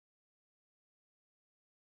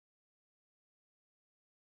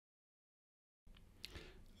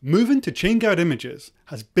Moving to Chainguard Images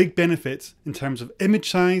has big benefits in terms of image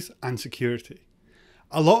size and security.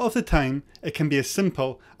 A lot of the time, it can be as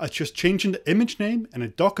simple as just changing the image name in a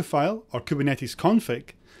Docker file or Kubernetes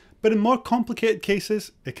config, but in more complicated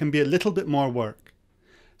cases, it can be a little bit more work.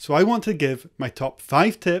 So I want to give my top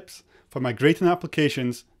 5 tips for migrating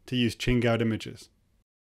applications to use Chainguard Images.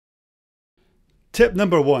 Tip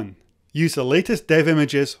number 1. Use the latest dev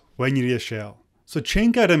images when you need a shell. So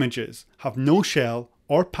Chainguard Images have no shell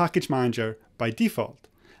or package manager by default.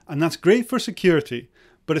 And that's great for security,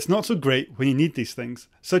 but it's not so great when you need these things,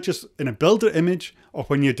 such as in a builder image or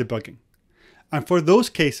when you're debugging. And for those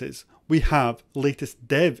cases, we have latest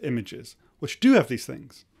dev images, which do have these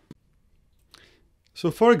things.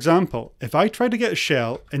 So for example, if I try to get a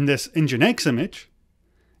shell in this Nginx image,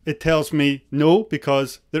 it tells me no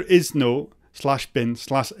because there is no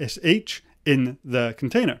 /bin/sh in the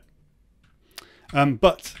container.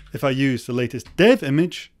 But if I use the latest dev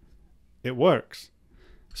image, it works.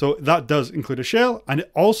 So that does include a shell, and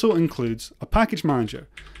it also includes a package manager.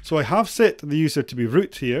 So I have set the user to be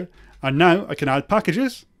root here, and now I can add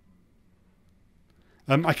packages.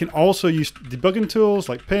 I can also use debugging tools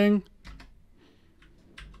like ping,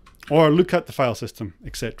 or look at the file system,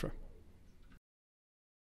 etc.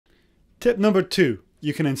 Tip number 2,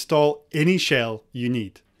 you can install any shell you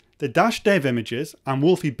need. The -dev images and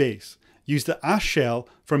Wolfi base use the Ash shell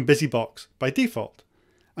from BusyBox by default,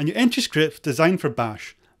 and your entry scripts designed for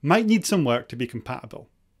Bash might need some work to be compatible.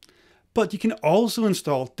 But you can also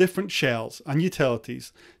install different shells and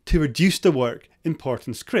utilities to reduce the work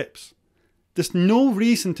importing scripts. There's no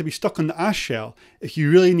reason to be stuck on the Ash shell if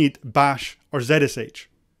you really need Bash or ZSH.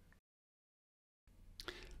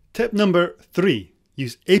 Tip number 3,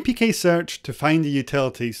 use APK search to find the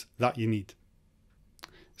utilities that you need.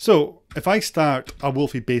 So if I start a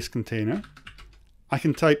Wolfi base container, I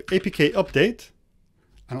can type APK update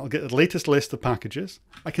and I'll get the latest list of packages.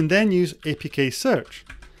 I can then use APK search.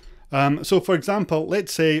 So for example,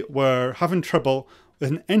 let's say we're having trouble with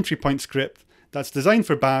an entrypoint script that's designed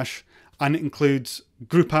for Bash and it includes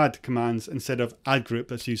group add commands instead of add group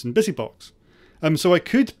that's used in BusyBox. So I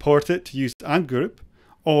could port it to use add group,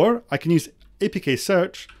 or I can use APK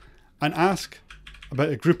search and ask about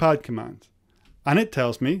a group add command. And it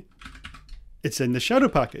tells me it's in the shadow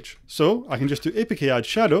package. So I can just do APK add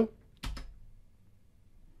shadow,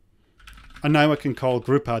 and now I can call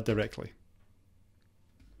group add directly.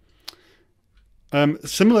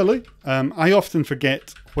 Similarly, I often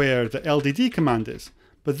forget where the LDD command is,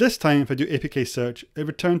 but this time if I do APK search, it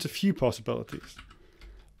returns a few possibilities.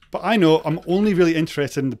 But I know I'm only really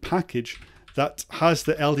interested in the package that has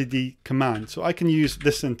the LDD command. So I can use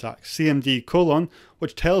this syntax, cmd:,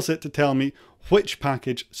 which tells it to tell me which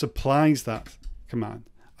package supplies that command.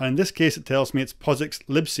 And in this case, it tells me it's POSIX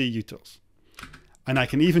libc utils. And I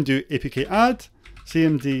can even do APK add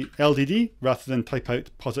cmd LDD rather than type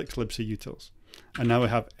out POSIX libc utils. And now I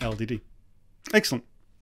have LDD. Excellent.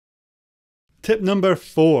 Tip number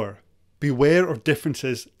 4, beware of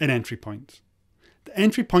differences in entry points. The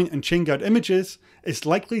entry point in Chainguard Images is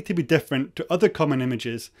likely to be different to other common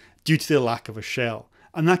images due to the lack of a shell,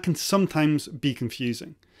 and that can sometimes be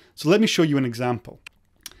confusing. So let me show you an example.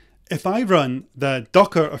 If I run the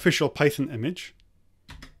Docker official Python image,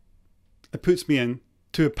 it puts me in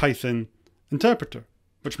to a Python interpreter,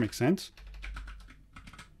 which makes sense.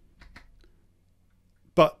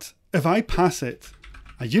 But if I pass it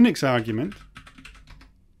a Unix argument,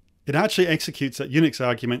 it actually executes that Unix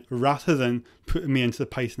argument rather than putting me into the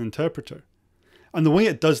Python interpreter. And the way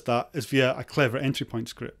it does that is via a clever entry point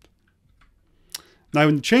script. Now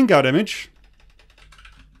in the Chainguard image,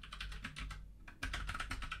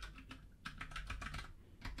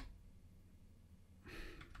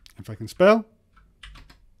 if I can spell,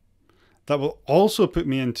 that will also put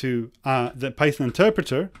me into the Python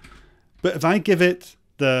interpreter. But if I give it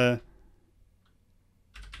the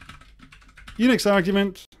Unix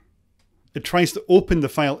argument, it tries to open the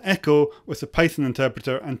file echo with the Python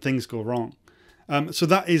interpreter and things go wrong. So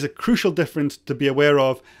that is a crucial difference to be aware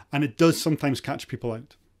of, and it does sometimes catch people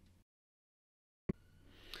out.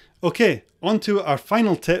 Okay, on to our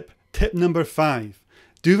final tip, tip number 5.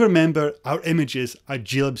 Do remember our images are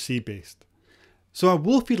glibc based. So our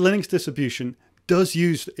Wolfi Linux distribution does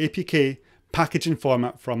use the APK packaging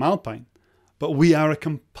format from Alpine, but we are a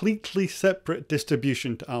completely separate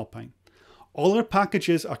distribution to Alpine. All our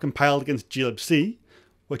packages are compiled against glibc,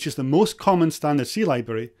 which is the most common standard C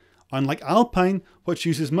library, unlike Alpine, which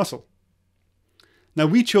uses Muscle. Now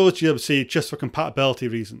we chose glibc just for compatibility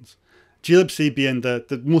reasons, glibc being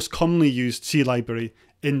the most commonly used C library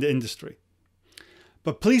in the industry.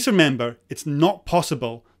 But please remember, it's not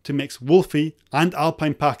possible to mix Wolfi and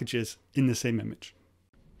Alpine packages in the same image.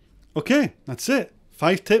 Okay, that's it.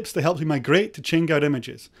 5 tips to help you migrate to Chainguard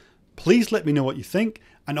Images. Please let me know what you think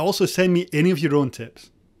and also send me any of your own tips.